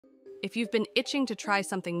If you've been itching to try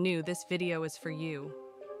something new, this video is for you.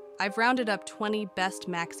 I've rounded up 20 best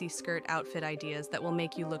maxi skirt outfit ideas that will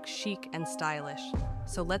make you look chic and stylish.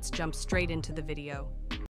 So let's jump straight into the video.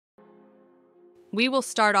 We will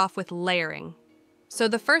start off with layering. So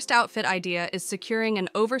the first outfit idea is securing an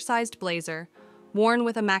oversized blazer worn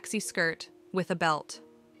with a maxi skirt with a belt.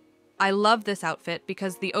 I love this outfit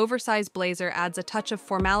because the oversized blazer adds a touch of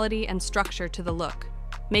formality and structure to the look,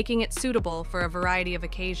 making it suitable for a variety of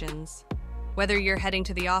occasions. Whether you're heading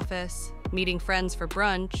to the office, meeting friends for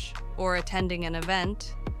brunch, or attending an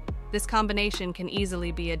event, this combination can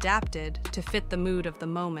easily be adapted to fit the mood of the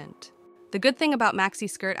moment. The good thing about maxi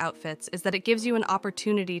skirt outfits is that it gives you an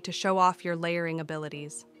opportunity to show off your layering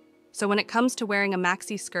abilities. So when it comes to wearing a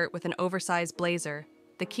maxi skirt with an oversized blazer,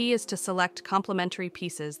 the key is to select complementary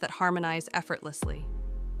pieces that harmonize effortlessly.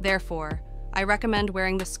 Therefore, I recommend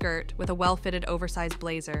wearing the skirt with a well-fitted oversized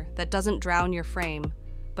blazer that doesn't drown your frame,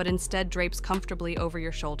 but instead drapes comfortably over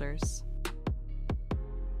your shoulders.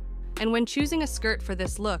 And when choosing a skirt for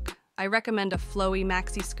this look, I recommend a flowy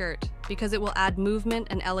maxi skirt because it will add movement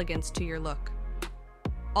and elegance to your look.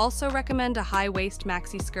 Also recommend a high-waist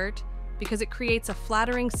maxi skirt because it creates a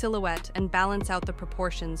flattering silhouette and balance out the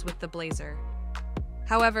proportions with the blazer.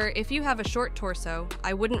 However, if you have a short torso,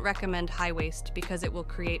 I wouldn't recommend high waist because it will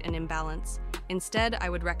create an imbalance. Instead, I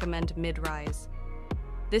would recommend mid-rise.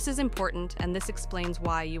 This is important, and this explains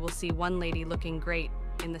why you will see one lady looking great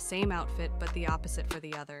in the same outfit but the opposite for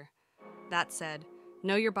the other. That said,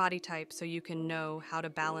 know your body type so you can know how to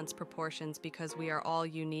balance proportions because we are all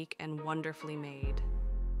unique and wonderfully made.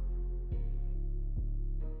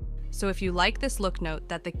 So if you like this look, note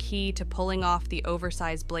that the key to pulling off the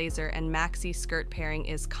oversized blazer and maxi skirt pairing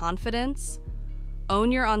is confidence. Own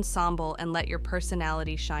your ensemble and let your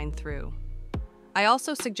personality shine through. I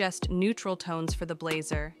also suggest neutral tones for the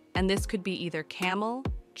blazer, and this could be either camel,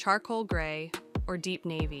 charcoal gray, or deep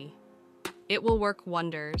navy. It will work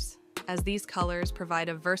wonders, as these colors provide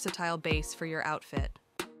a versatile base for your outfit.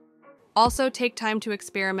 Also, take time to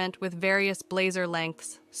experiment with various blazer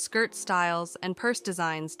lengths, skirt styles, and purse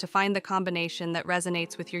designs to find the combination that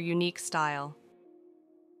resonates with your unique style.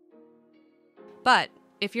 But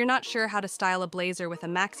if you're not sure how to style a blazer with a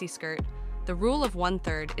maxi skirt, the rule of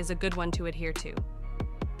 1/3 is a good one to adhere to.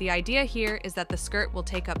 The idea here is that the skirt will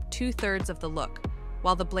take up 2/3 of the look,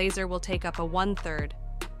 while the blazer will take up a 1/3.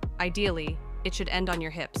 Ideally, it should end on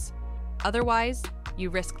your hips. Otherwise, you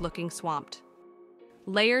risk looking swamped.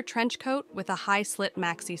 Layer trench coat with a high slit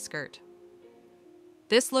maxi skirt.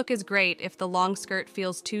 This look is great if the long skirt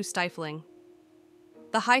feels too stifling.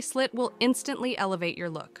 The high slit will instantly elevate your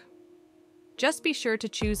look. Just be sure to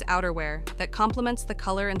choose outerwear that complements the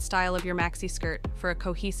color and style of your maxi skirt for a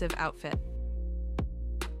cohesive outfit.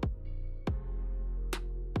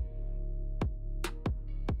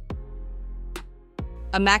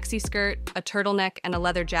 A maxi skirt, a turtleneck, and a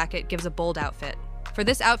leather jacket gives a bold outfit. For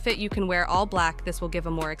this outfit, you can wear all black. This will give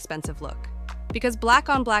a more expensive look. Because black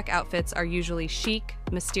on black outfits are usually chic,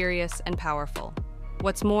 mysterious, and powerful.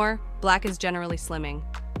 What's more, black is generally slimming.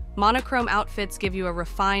 Monochrome outfits give you a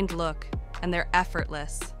refined look, and they're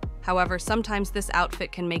effortless. However, sometimes this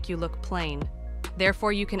outfit can make you look plain.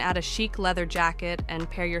 Therefore, you can add a chic leather jacket and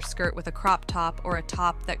pair your skirt with a crop top or a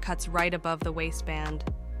top that cuts right above the waistband.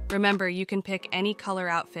 Remember, you can pick any color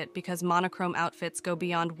outfit because monochrome outfits go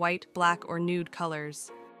beyond white, black, or nude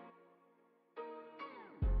colors.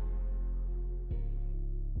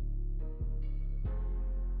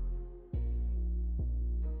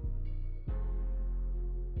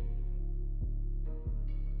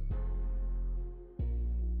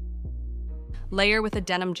 Layer with a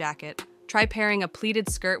denim jacket. Try pairing a pleated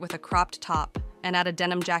skirt with a cropped top and add a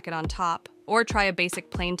denim jacket on top, or try a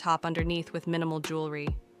basic plain top underneath with minimal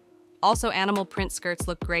jewelry. Also, animal print skirts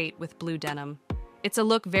look great with blue denim. It's a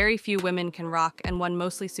look very few women can rock and one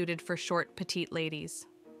mostly suited for short, petite ladies.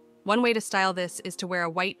 One way to style this is to wear a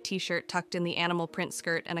white t-shirt tucked in the animal print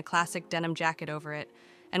skirt and a classic denim jacket over it.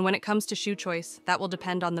 And when it comes to shoe choice, that will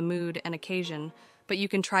depend on the mood and occasion, but you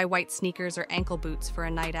can try white sneakers or ankle boots for a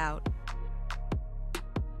night out.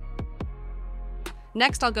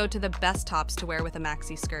 Next, I'll go to the best tops to wear with a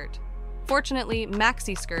maxi skirt. Fortunately,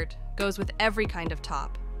 maxi skirt goes with every kind of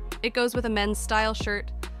top. It goes with a men's style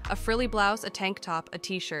shirt, a frilly blouse, a tank top, a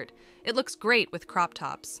t-shirt. It looks great with crop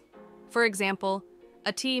tops. For example,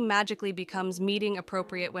 a tee magically becomes meeting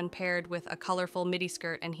appropriate when paired with a colorful midi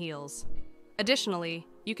skirt and heels. Additionally,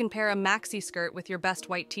 you can pair a maxi skirt with your best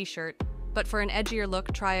white t-shirt, but for an edgier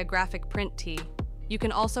look, try a graphic print tee. You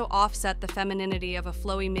can also offset the femininity of a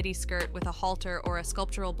flowy midi skirt with a halter or a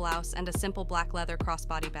sculptural blouse and a simple black leather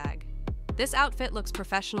crossbody bag. This outfit looks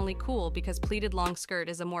professionally cool because pleated long skirt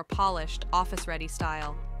is a more polished, office-ready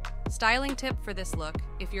style. Styling tip for this look: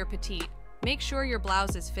 if you're petite, make sure your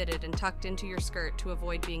blouse is fitted and tucked into your skirt to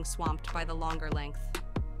avoid being swamped by the longer length.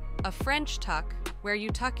 A French tuck, where you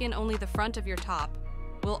tuck in only the front of your top,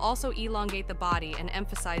 will also elongate the body and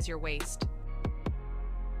emphasize your waist.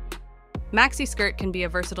 Maxi skirt can be a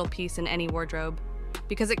versatile piece in any wardrobe,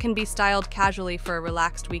 because it can be styled casually for a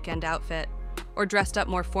relaxed weekend outfit, or dressed up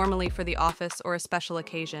more formally for the office or a special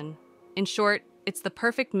occasion. In short, it's the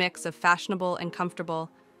perfect mix of fashionable and comfortable,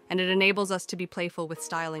 and it enables us to be playful with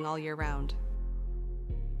styling all year round.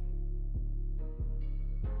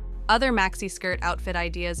 Other maxi skirt outfit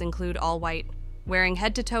ideas include all white. Wearing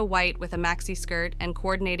head-to-toe white with a maxi skirt and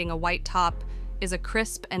coordinating a white top is a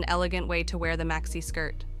crisp and elegant way to wear the maxi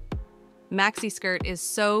skirt. Maxi skirt is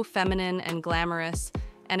so feminine and glamorous,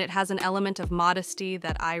 and it has an element of modesty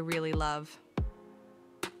that I really love.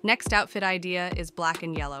 Next outfit idea is black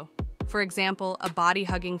and yellow. For example, a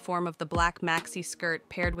body-hugging form of the black maxi skirt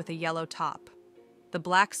paired with a yellow top. The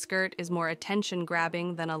black skirt is more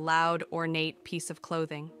attention-grabbing than a loud, ornate piece of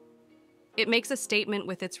clothing. It makes a statement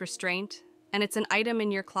with its restraint, and it's an item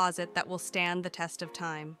in your closet that will stand the test of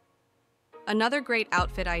time. Another great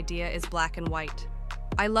outfit idea is black and white.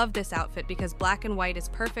 I love this outfit because black and white is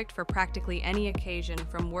perfect for practically any occasion,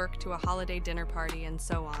 from work to a holiday dinner party and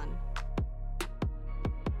so on.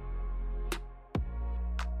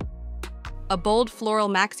 A bold floral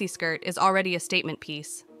maxi skirt is already a statement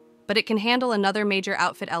piece, but it can handle another major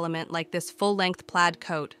outfit element like this full-length plaid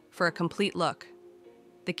coat for a complete look.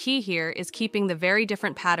 The key here is keeping the very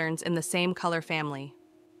different patterns in the same color family.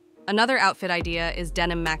 Another outfit idea is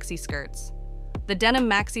denim maxi skirts. The denim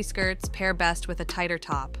maxi skirts pair best with a tighter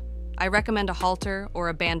top. I recommend a halter or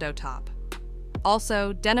a bandeau top.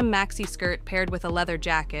 Also, denim maxi skirt paired with a leather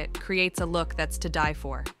jacket creates a look that's to die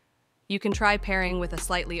for. You can try pairing with a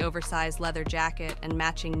slightly oversized leather jacket and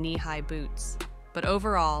matching knee-high boots. But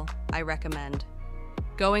overall, I recommend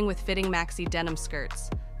going with fitting maxi denim skirts.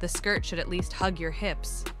 The skirt should at least hug your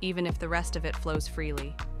hips, even if the rest of it flows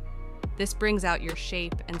freely. This brings out your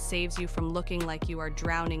shape and saves you from looking like you are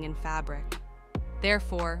drowning in fabric.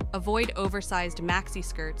 Therefore, avoid oversized maxi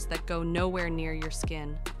skirts that go nowhere near your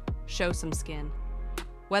skin. Show some skin.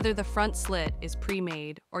 Whether the front slit is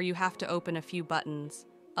pre-made or you have to open a few buttons,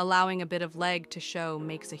 allowing a bit of leg to show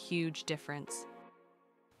makes a huge difference.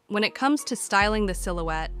 When it comes to styling the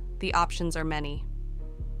silhouette, the options are many.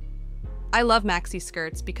 I love maxi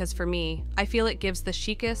skirts because for me, I feel it gives the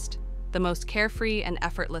chicest, the most carefree and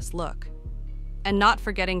effortless look. And not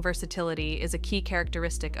forgetting versatility is a key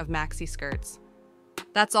characteristic of maxi skirts.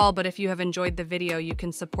 That's all, but if you have enjoyed the video, you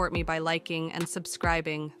can support me by liking and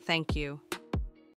subscribing. Thank you.